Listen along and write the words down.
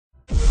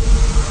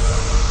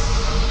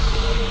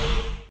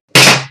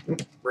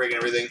breaking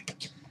everything.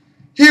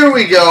 Here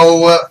we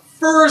go.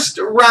 First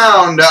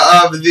round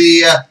of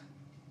the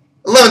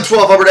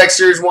 11-12 Upper Deck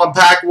Series 1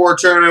 Packwar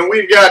tournament.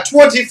 We've got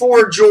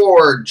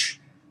 24goerge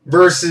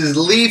versus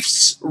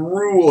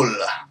leafsrule.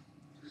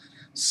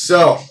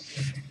 So,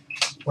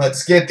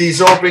 let's get these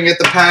open, get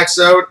the packs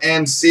out,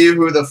 and see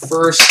who the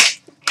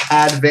first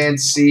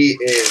advancee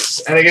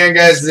is. And again,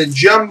 guys, the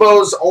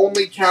jumbos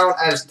only count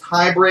as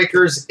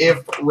tiebreakers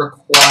if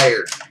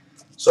required.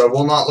 So I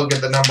will not look at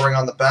the numbering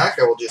on the back.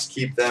 I will just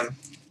keep them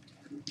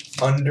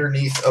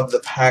underneath of the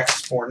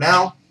packs for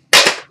now.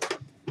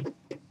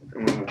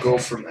 And we will go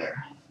from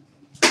there.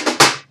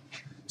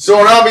 So,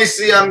 and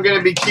obviously I'm going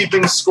to be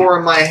keeping score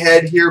in my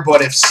head here,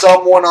 but if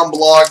someone on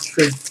blog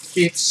could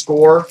keep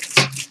score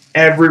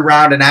every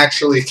round and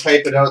actually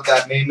type it out,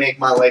 that may make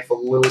my life a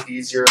little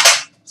easier.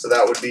 So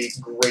that would be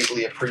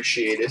greatly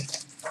appreciated.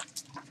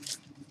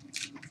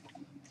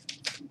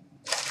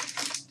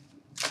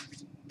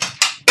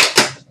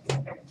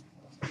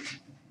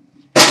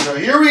 So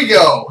here we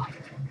go.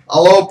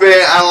 I'll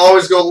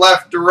always go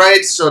left to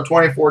right, so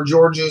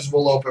 24goerges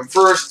will open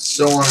first,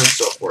 so on and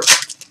so forth.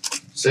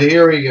 So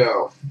here we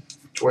go.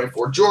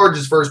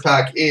 24goerge's first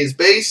pack is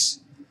base,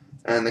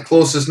 and the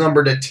closest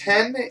number to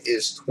 10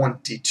 is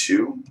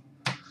 22.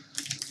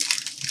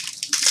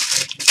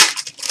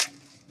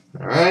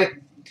 Alright.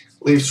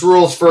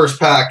 leafsrule's first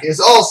pack is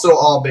also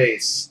all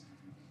base.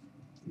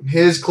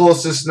 His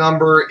closest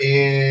number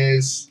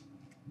is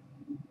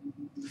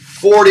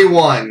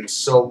 41,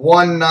 so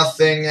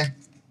 1-0.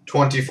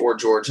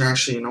 24goerge.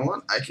 Actually, you know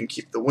what? I can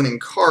keep the winning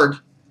card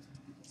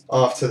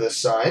off to the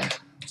side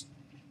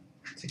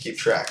to keep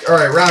track. All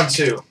right, round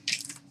 2.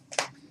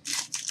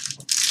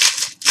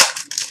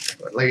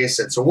 But like I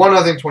said, so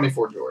 1-0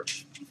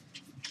 24goerge.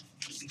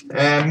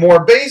 And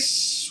more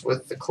base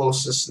with the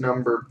closest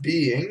number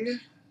being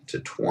to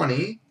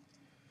 20.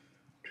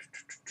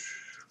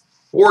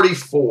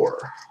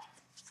 44.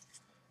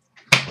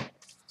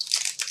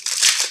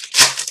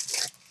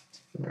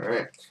 All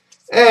right.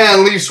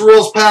 And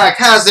leafsrule's pack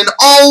has an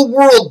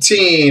all-world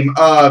team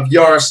of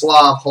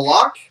Yaroslav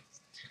Halak.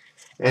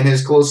 And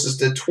his closest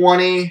to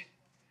 20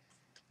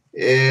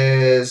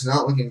 is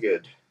not looking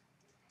good.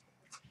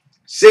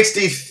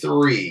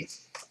 63.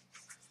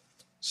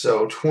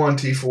 So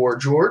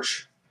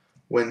 24goerge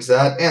wins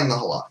that and the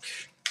Halak.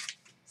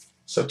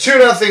 So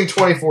 2-0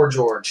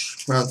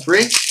 24goerge. Round 3.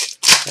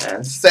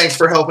 And thanks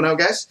for helping out,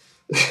 guys.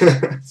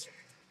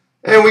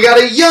 And we got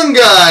a Young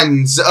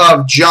Guns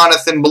of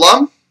Jonathan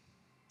Blum.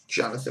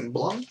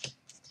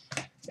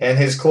 And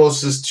his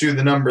closest to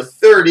the number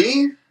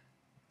 30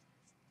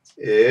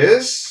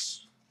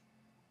 is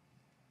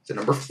the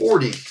number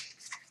 40.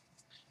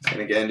 And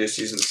again, just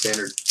using the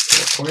standard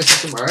point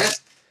system. All right.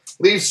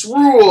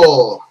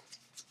 leafsrule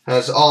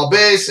has all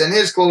base, and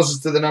his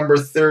closest to the number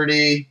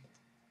 30,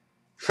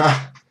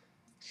 not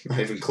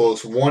even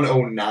close,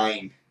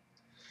 109.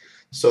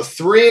 So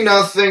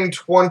 3-0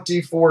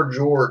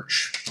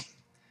 24goerge.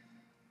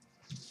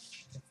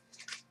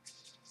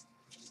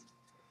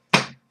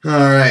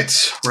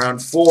 Alright,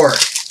 round 4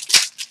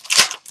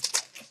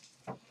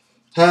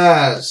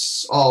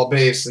 has all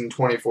base in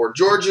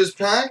 24goerge's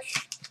pack.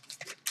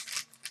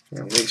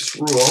 And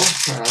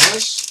leafsrule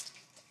has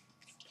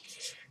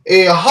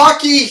a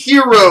Hockey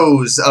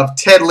Heroes of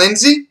Ted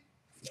Lindsay.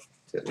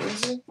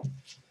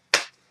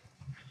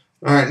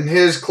 Alright, and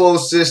his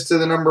closest to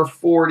the number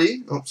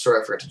 40. Oh, sorry,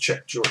 I forgot to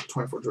check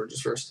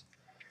 24goerge's first.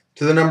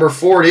 To the number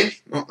 40.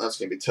 Oh, that's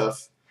going to be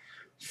tough.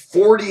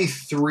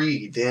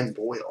 43, Dan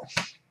Boyle.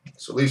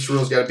 So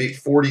leafsrule's got to beat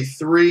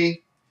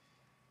 43.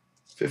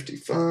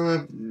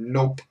 55.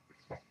 Nope.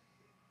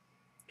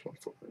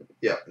 24.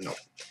 Yeah, nope.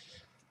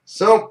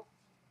 So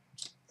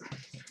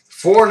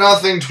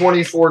 4-0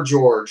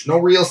 24goerge. No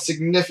real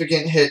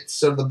significant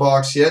hits of the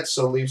box yet,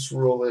 so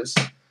leafsrule is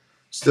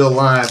still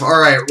alive. All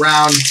right,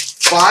 round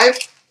 5.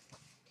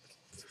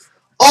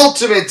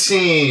 Ultimate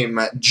Team,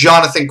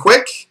 Jonathan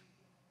Quick.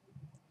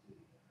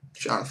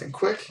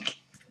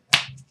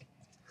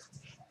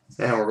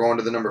 And we're going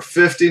to the number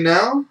 50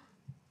 now.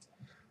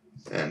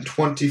 And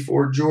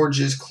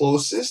 24goerge's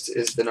closest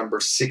is the number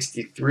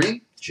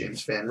 63,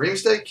 James Van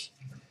Riemsdyk.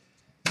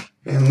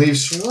 And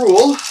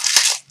leafsrule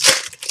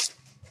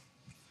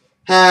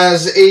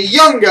has a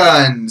Young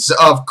Guns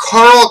of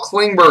Carl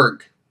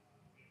Klingberg.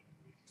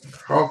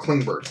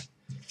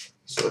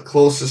 So the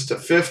closest to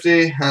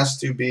 50 has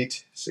to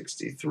beat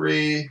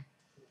 63.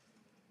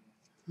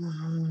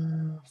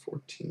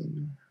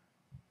 14.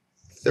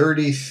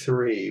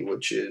 33,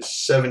 which is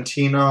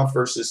 17 off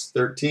versus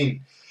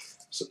 13.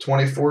 So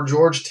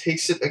 24goerge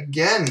takes it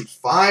again.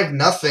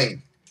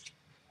 5-0.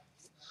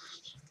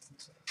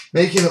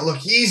 Making it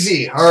look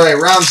easy. All right,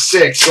 round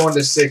 6, going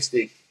to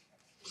 60.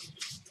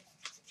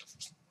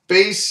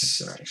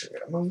 Base. Actually, I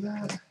gotta move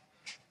that.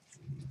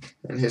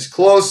 And his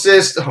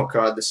closest. Oh,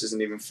 God, this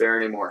isn't even fair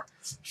anymore.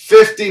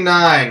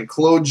 59,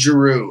 Claude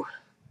Giroux.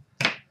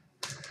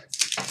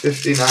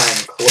 59,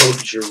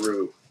 Claude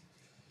Giroux.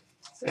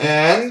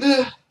 And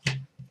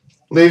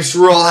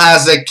leafsrule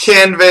has a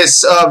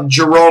canvas of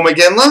Jerome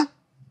Iginla.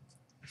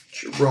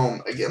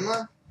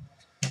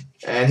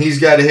 And he's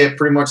got to hit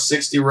pretty much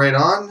 60 right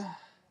on.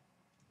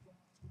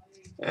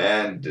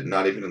 And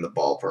not even in the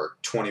ballpark.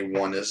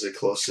 21 is the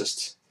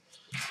closest.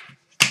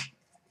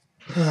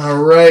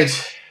 All right.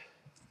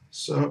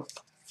 So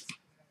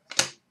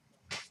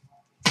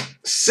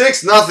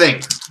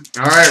 6-0.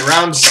 All right,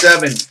 round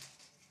 7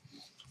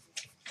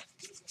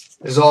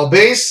 is all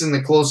base, and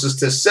the closest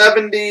to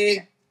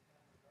 70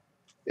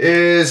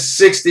 is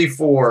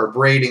 64.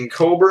 Braden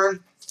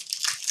Coburn.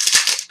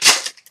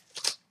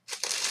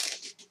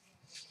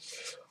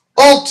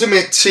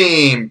 Ultimate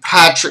Team,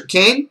 Patrick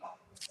Kane.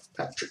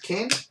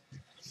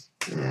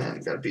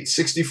 And got to beat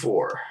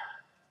 64.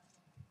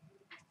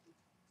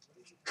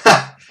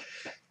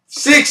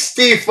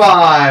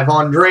 65,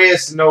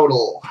 Andreas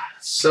Nodal.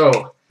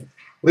 So,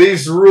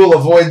 leaves rule,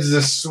 avoids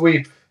the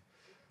sweep.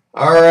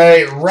 All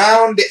right,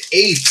 round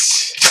 8.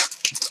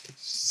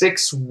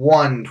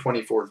 6-1,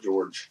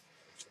 24goerge.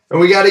 And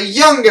we got a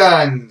Young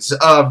Guns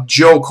of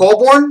Joe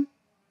Colborn.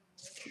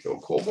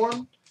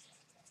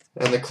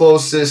 And the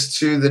closest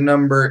to the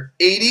number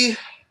 80.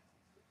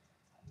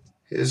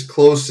 His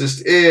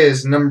closest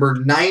is number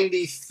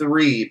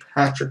 93,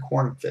 Patrick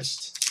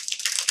Hornfist.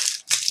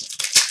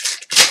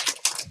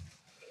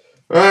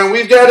 And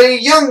we've got a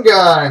Young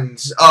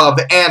Guns of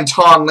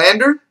Anton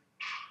Lander.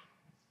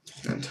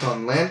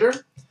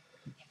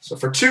 So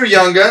for 2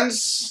 Young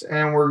Guns,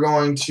 and we're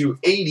going to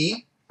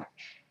 80. I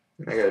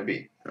gotta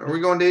beat. Are we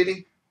going to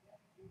 80?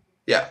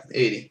 Yeah,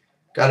 80.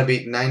 Gotta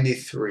beat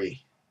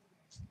 93.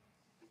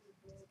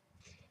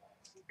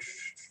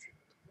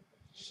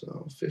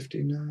 So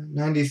 59.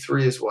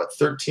 93 is what?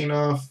 13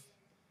 off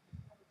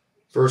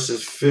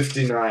versus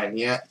 59.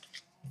 Yeah.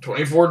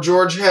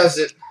 24goerge has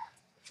it.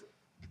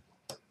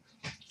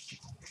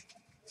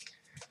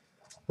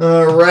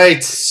 All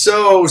right.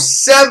 So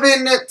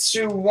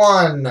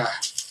 7-1.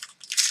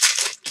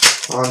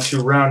 On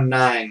to round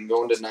 9.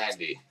 Going to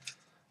 90.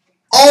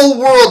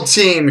 All-World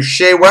Team,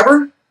 Shea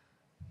Weber.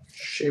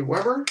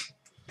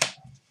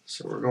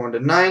 So we're going to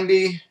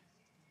 90.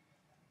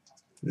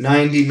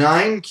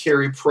 99,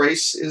 Carey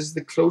Price is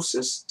the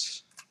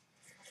closest.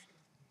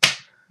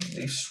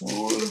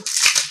 Leafsrule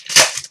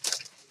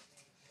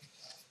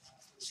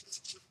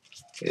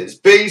is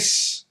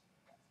base.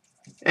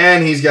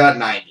 And he's got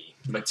 90,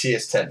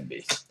 Matthias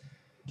Tedenby.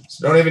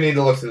 So don't even need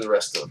to look through the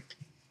rest of them.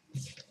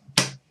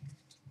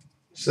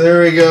 So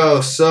there we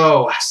go.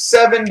 So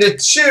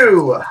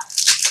 7-2,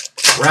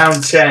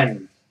 round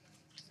 10.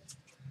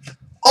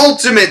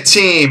 Ultimate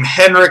Team,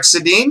 Henrik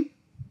Sedin.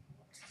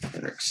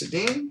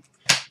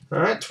 All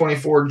right,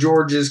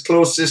 24goerge is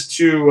closest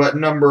to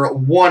number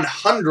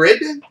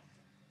 100.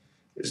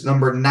 Is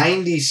number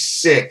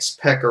 96,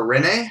 Pekka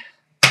Rinne.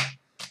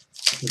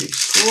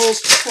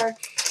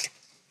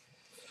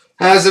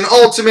 Has an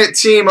Ultimate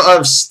Team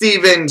of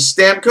Steven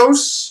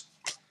Stamkos.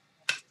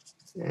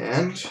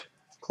 And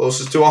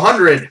closest to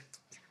 100.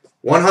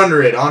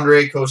 100,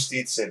 Andre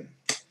Kostitsyn.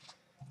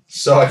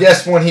 So I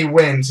guess when he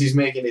wins, he's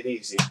making it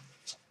easy.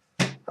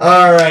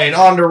 All right,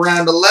 on to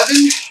round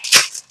 11.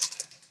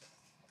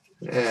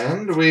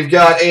 And we've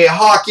got a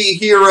Hockey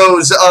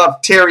Heroes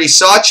of Terry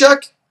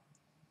Sawchuk.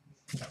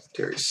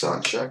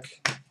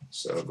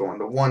 So going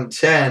to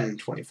 110.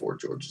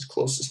 24goerge is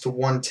closest to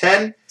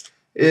 110.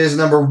 Is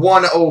number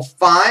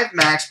 105,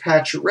 Max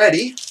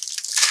Pacioretty.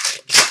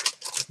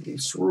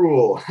 This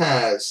rule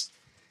has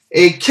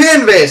a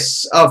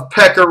canvas of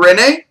Pekka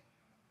Rinne.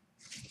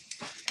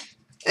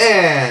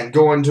 And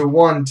going to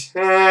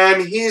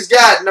 110, he's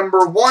got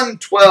number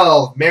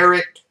 112,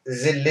 Marek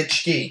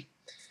Zilichki.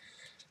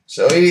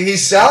 So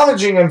he's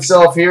salvaging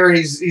himself here.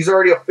 He's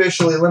already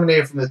officially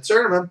eliminated from the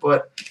tournament,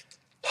 but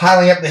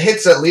piling up the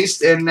hits at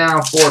least. And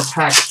now for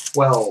pack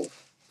 12.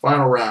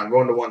 Final round,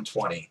 going to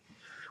 120.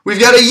 We've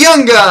got a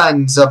Young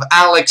Guns of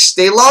Alex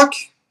Stalock.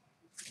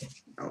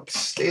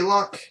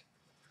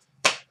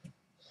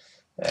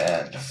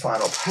 And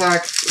final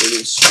pack,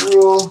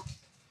 leafsrule,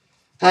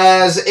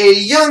 has a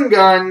Young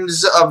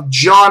Guns of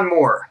John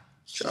Moore.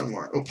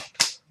 Oh,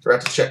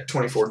 forgot to check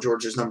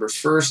 24goerge's numbers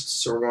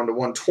first. So we're going to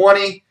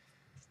 120.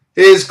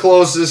 His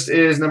closest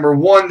is number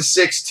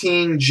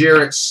 116,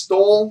 Jarrett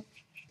Stoll.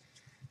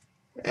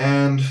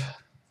 And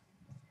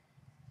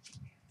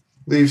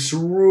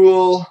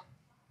leafsrule,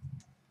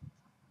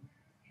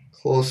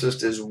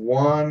 closest is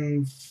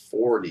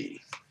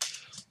 140.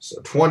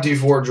 So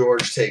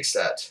 24goerge takes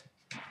that.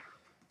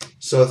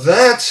 So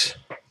that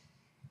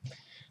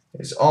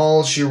is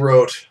all she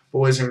wrote,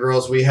 boys and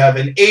girls. We have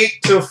an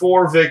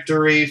 8-4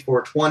 victory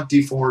for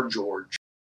 24goerge.